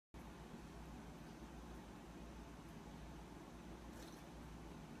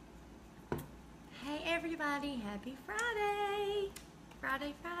everybody, happy Friday.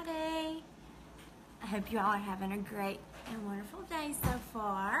 Friday. I hope you all are having a great and wonderful day so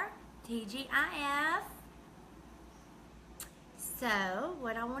far. TGIF. So,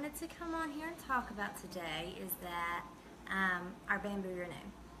 what I wanted to come on here and talk about today is that our Bamboo Renew.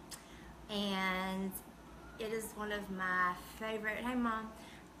 And it is one of my favorite, hey mom,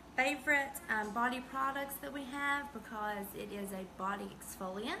 favorite body products that we have because it is a body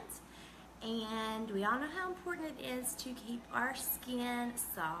exfoliant. And we all know how important it is to keep our skin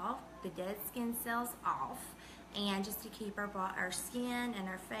soft, the dead skin cells off, and just to keep our skin and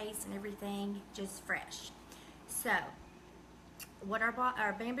our face and everything just fresh. So, what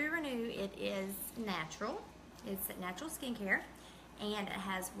our Bamboo Renew, it is natural. It's a natural skincare, and it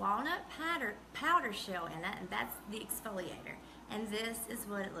has walnut powder shell in it, and that's the exfoliator. And this is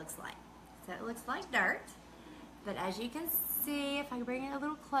what it looks like. So it looks like dirt, but as you can see, if I bring it a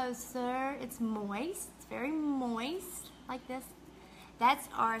little closer, it's moist. It's very moist, like this. That's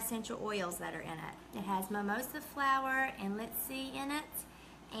our essential oils that are in it. It has mimosa flower and linseed in it,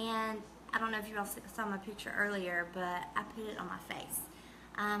 and I don't know if you all saw my picture earlier, but I put it on my face.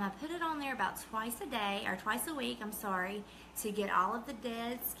 I put it on there about twice a week, I'm sorry, to get all of the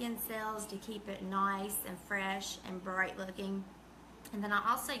dead skin cells, to keep it nice and fresh and bright looking. And then I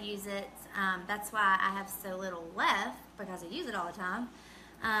also use it, that's why I have so little left, because I use it all the time.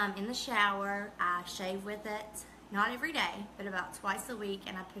 In the shower, I shave with it, not every day, but about twice a week,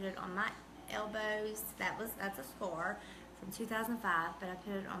 and I put it on my elbows. That's a scar from 2005, but I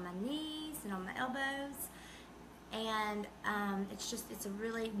put it on my knees and on my elbows. And it's a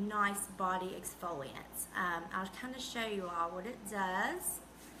really nice body exfoliant. I'll kind of show you all what it does.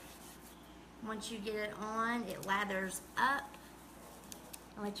 Once you get it on, it lathers up.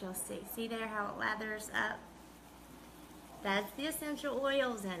 I'll let you all see. See there how it lathers up? That's the essential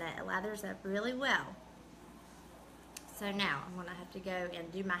oils in it. It lathers up really well. So now I'm going to have to go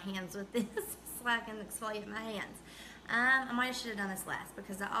and do my hands with this so I can exfoliate my hands. I might have should have done this last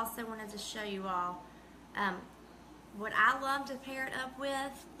because I also wanted to show you all what I love to pair it up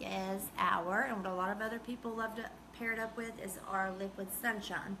with is and what a lot of other people love to pair it up with is our Liquid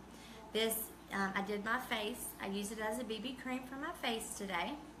Sunshine. This, I did my face. I used it as a BB cream for my face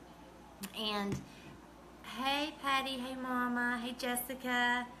today. And hey Patty, hey Mama, hey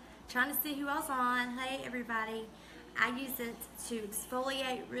Jessica, trying to see who else on. Hey everybody. I use it to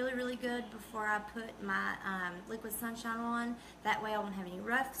exfoliate really good before I put my Liquid Sunshine on. That way I won't have any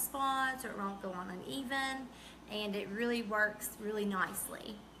rough spots or it won't go on uneven, and it really works really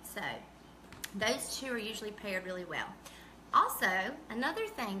nicely. So those two are usually paired really well. Also, another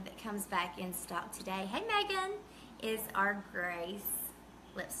thing that comes back in stock today, hey Megan, is our Grace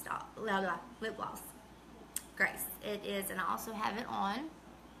lip gloss. Grace. It is, and I also have it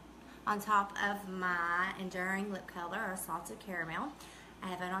on top of my Enduring Lip Color, or Salted Caramel. I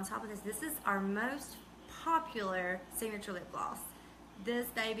have it on top of this. This is our most popular signature lip gloss. This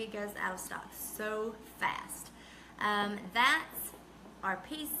baby goes out of stock so fast. That's our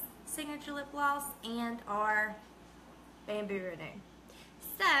Peace signature lip gloss and our Bamboo Renew.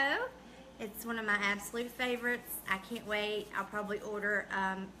 So, it's one of my absolute favorites. I can't wait. I'll probably order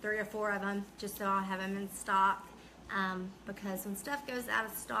 3 or 4 of them just so I'll have them in stock. Because when stuff goes out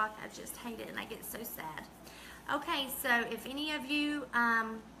of stock, I just hate it and I get so sad. Okay, so if any of you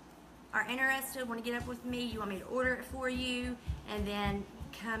are interested, want to get up with me, you want me to order it for you, and then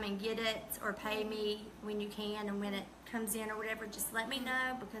come and get it or pay me when you can, and when it comes in or whatever, just let me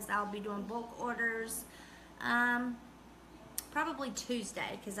know, because I'll be doing bulk orders probably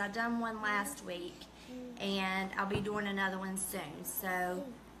Tuesday, because I done one last week and I'll be doing another one soon. So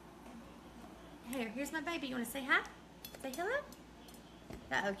here's my baby. You want to say hi? Say hello?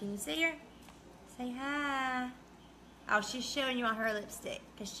 Uh-oh, can you see her? Say hi. Oh, she's showing you on her lipstick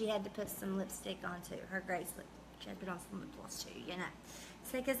because she had to put some lipstick on too. Her Grace lip. She had to put on some lip gloss too, you know.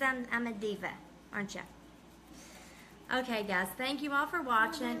 Say, because I'm a diva, aren't you? Okay, guys. Thank you all for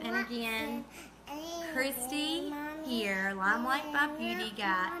watching. And again, Kristy here, Limelight by Beauty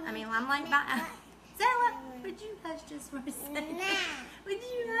Guy. Limelight by... Zella, would you hush just for a second? Would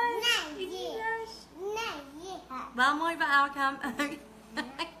you hush? Would you hush? Limelight by Alcone.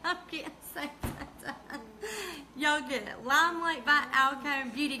 I can't say that. Y'all get it. Limelight by Alcone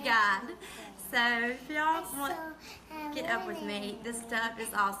Beauty Guide. So if y'all want to get up with me, this stuff is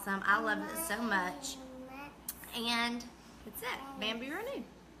awesome. I love it so much. And that's it. Bamboo Renew.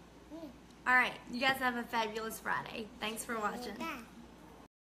 Alright, you guys have a fabulous Friday. Thanks for watching.